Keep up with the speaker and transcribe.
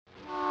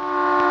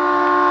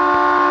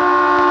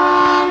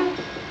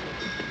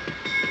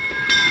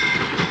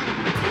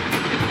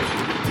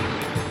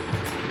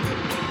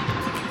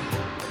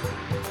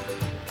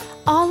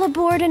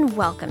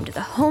welcome to the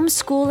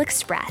Homeschool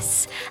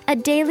Express, a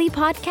daily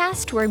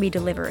podcast where we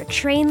deliver a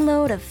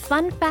trainload of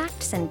fun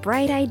facts and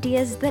bright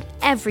ideas that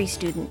every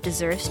student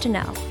deserves to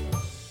know.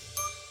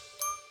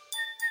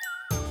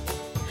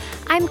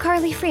 I'm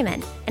Carly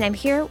Freeman, and I'm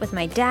here with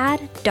my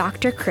dad,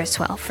 Dr.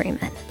 Criswell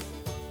Freeman.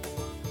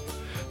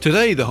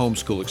 Today, the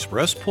Homeschool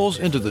Express pulls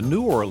into the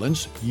New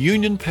Orleans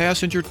Union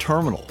Passenger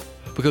Terminal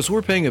because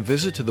we're paying a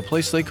visit to the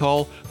place they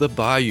call the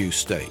Bayou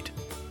State.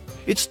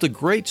 It's the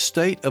great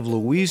state of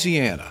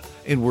Louisiana,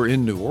 and we're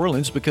in New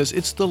Orleans because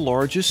it's the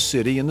largest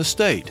city in the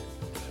state.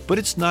 But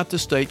it's not the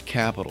state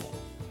capital.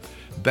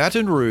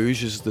 Baton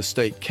Rouge is the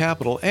state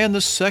capital and the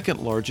second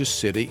largest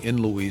city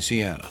in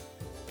Louisiana.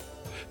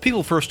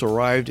 People first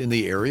arrived in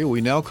the area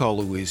we now call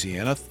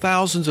Louisiana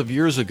thousands of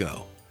years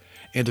ago,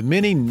 and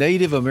many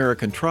Native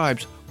American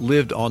tribes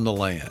lived on the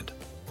land.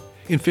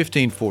 In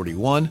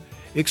 1541,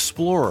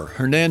 explorer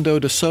Hernando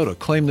de Soto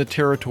claimed the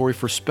territory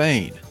for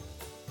Spain.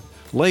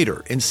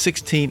 Later, in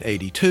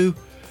 1682,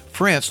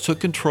 France took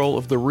control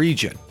of the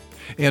region,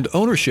 and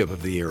ownership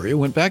of the area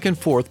went back and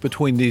forth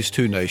between these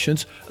two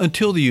nations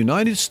until the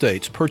United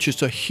States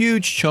purchased a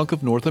huge chunk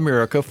of North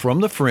America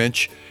from the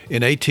French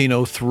in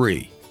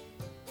 1803.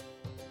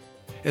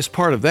 As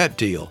part of that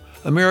deal,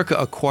 America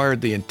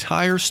acquired the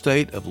entire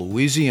state of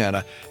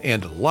Louisiana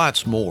and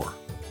lots more.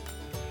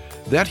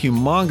 That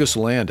humongous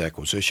land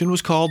acquisition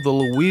was called the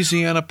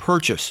Louisiana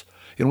Purchase,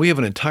 and we have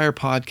an entire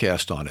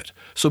podcast on it,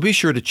 so be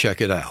sure to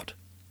check it out.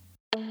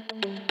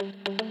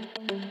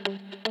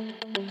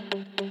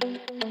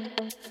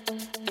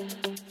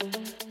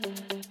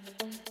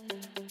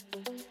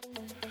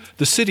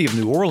 The city of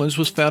New Orleans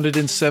was founded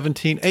in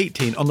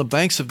 1718 on the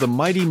banks of the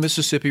mighty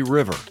Mississippi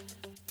River.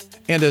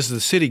 And as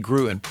the city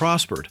grew and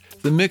prospered,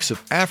 the mix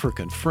of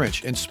African,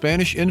 French, and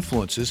Spanish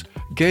influences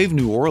gave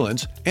New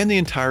Orleans and the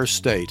entire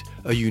state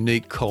a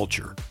unique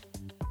culture.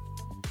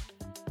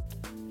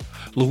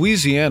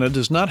 Louisiana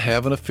does not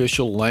have an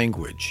official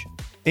language.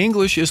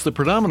 English is the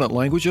predominant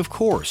language, of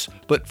course,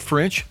 but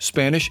French,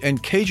 Spanish,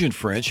 and Cajun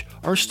French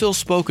are still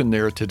spoken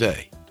there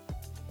today.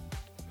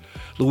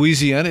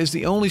 Louisiana is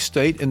the only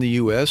state in the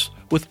U.S.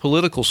 with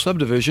political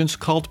subdivisions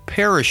called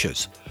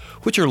parishes,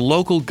 which are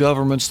local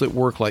governments that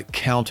work like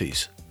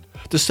counties.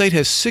 The state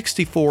has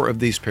 64 of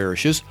these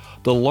parishes,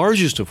 the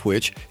largest of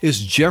which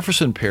is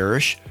Jefferson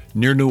Parish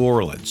near New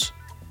Orleans.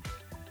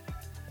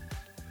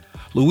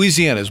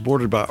 Louisiana is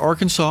bordered by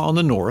Arkansas on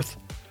the north,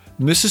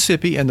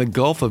 Mississippi and the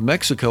Gulf of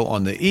Mexico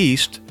on the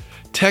east,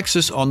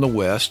 Texas on the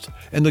west,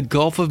 and the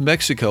Gulf of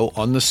Mexico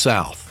on the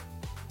south.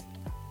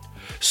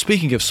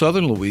 Speaking of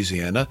southern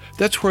Louisiana,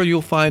 that's where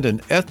you'll find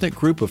an ethnic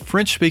group of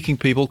French-speaking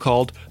people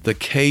called the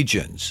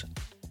Cajuns.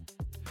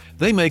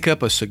 They make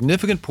up a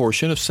significant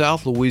portion of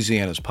South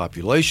Louisiana's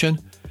population,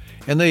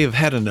 and they have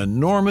had an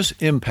enormous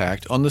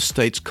impact on the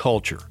state's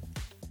culture.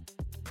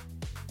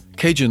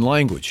 Cajun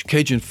language,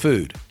 Cajun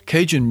food,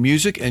 Cajun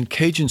music, and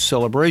Cajun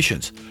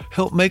celebrations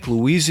help make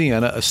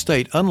Louisiana a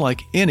state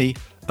unlike any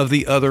of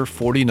the other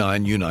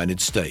 49 United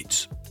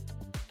States.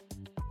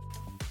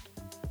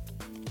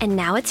 And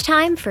now it's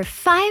time for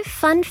 5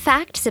 fun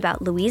facts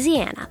about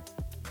Louisiana.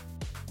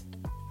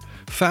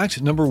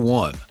 Fact number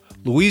 1.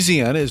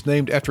 Louisiana is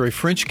named after a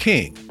French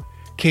king,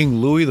 King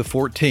Louis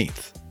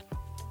XIV.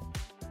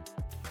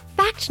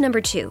 Fact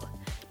number 2.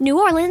 New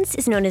Orleans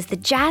is known as the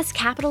jazz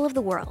capital of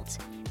the world.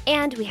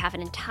 And we have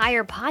an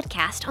entire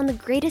podcast on the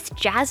greatest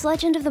jazz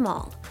legend of them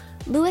all,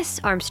 Louis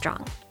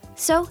Armstrong.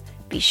 So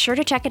be sure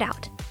to check it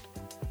out.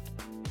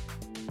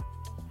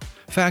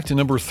 Fact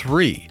number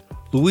 3.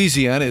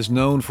 Louisiana is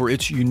known for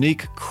its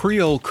unique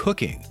Creole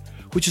cooking,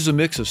 which is a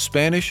mix of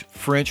Spanish,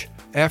 French,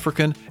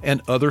 African,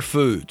 and other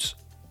foods.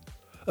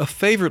 A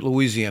favorite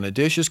Louisiana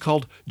dish is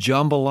called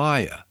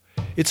jambalaya.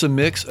 It's a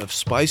mix of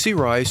spicy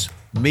rice,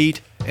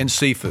 meat, and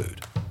seafood.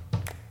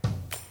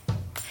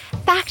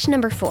 Fact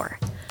number 4.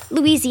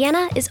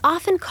 Louisiana is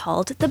often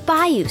called the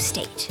Bayou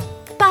State,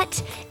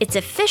 but its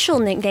official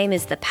nickname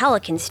is the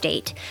Pelican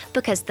State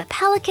because the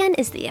pelican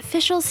is the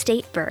official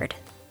state bird.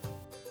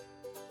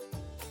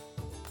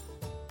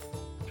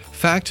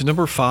 Fact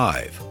number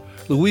 5.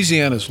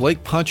 Louisiana's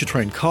Lake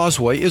Pontchartrain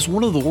Causeway is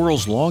one of the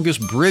world's longest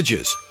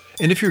bridges.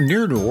 And if you're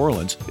near New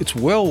Orleans, it's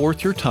well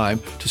worth your time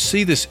to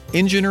see this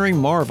engineering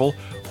marvel,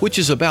 which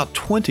is about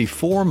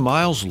 24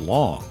 miles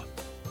long.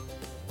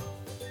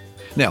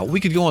 Now,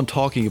 we could go on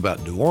talking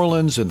about New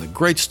Orleans and the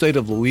great state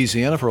of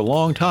Louisiana for a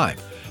long time,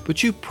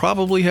 but you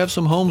probably have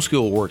some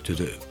homeschool work to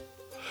do.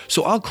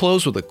 So I'll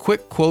close with a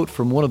quick quote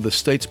from one of the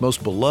state's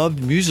most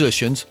beloved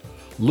musicians,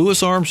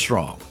 Louis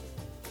Armstrong.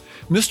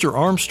 Mr.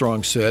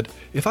 Armstrong said,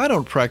 "If I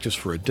don't practice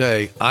for a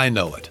day, I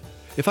know it.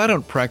 If I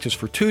don't practice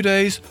for 2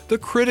 days, the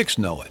critics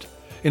know it.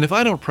 And if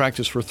I don't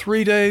practice for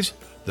 3 days,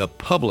 the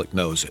public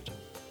knows it."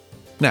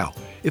 Now,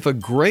 if a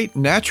great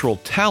natural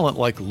talent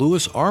like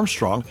Louis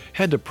Armstrong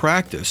had to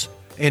practice,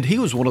 and he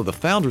was one of the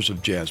founders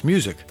of jazz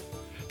music,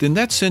 then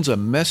that sends a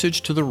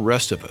message to the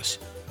rest of us.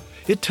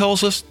 It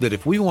tells us that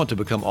if we want to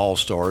become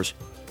all-stars,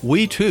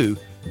 we too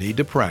need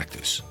to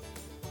practice.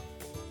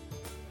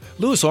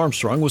 Louis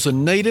Armstrong was a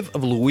native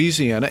of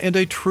Louisiana and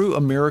a true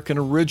American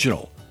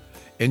original.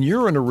 and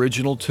you're an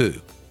original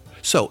too.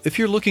 So if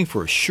you're looking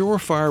for a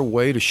surefire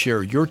way to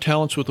share your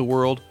talents with the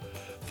world,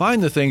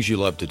 find the things you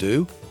love to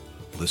do,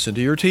 listen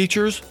to your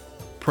teachers,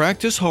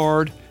 practice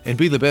hard, and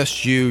be the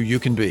best you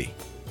can be.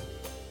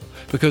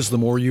 Because the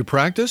more you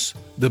practice,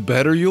 the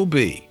better you'll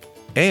be.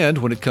 And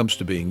when it comes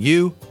to being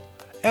you,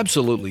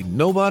 absolutely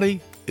nobody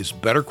is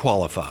better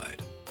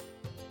qualified.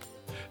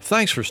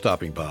 Thanks for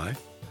stopping by.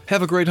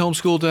 Have a great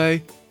homeschool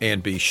day,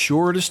 and be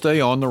sure to stay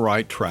on the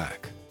right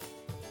track.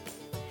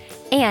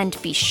 And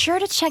be sure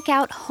to check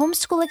out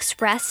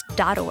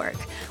homeschoolexpress.org,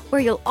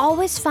 where you'll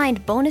always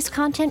find bonus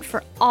content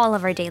for all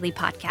of our daily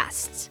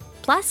podcasts.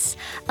 Plus,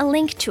 a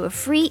link to a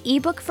free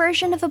ebook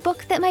version of a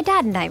book that my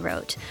dad and I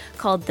wrote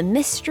called The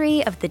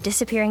Mystery of the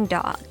Disappearing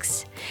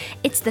Dogs.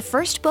 It's the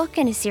first book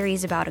in a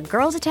series about a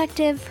girl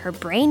detective, her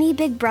brainy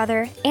big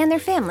brother, and their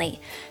family,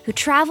 who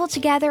travel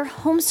together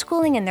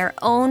homeschooling in their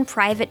own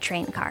private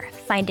train car,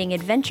 finding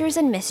adventures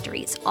and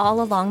mysteries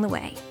all along the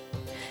way.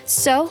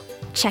 So,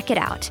 check it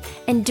out,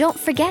 and don't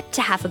forget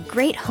to have a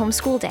great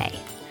homeschool day.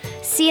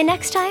 See you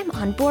next time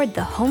on board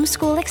the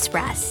Homeschool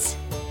Express.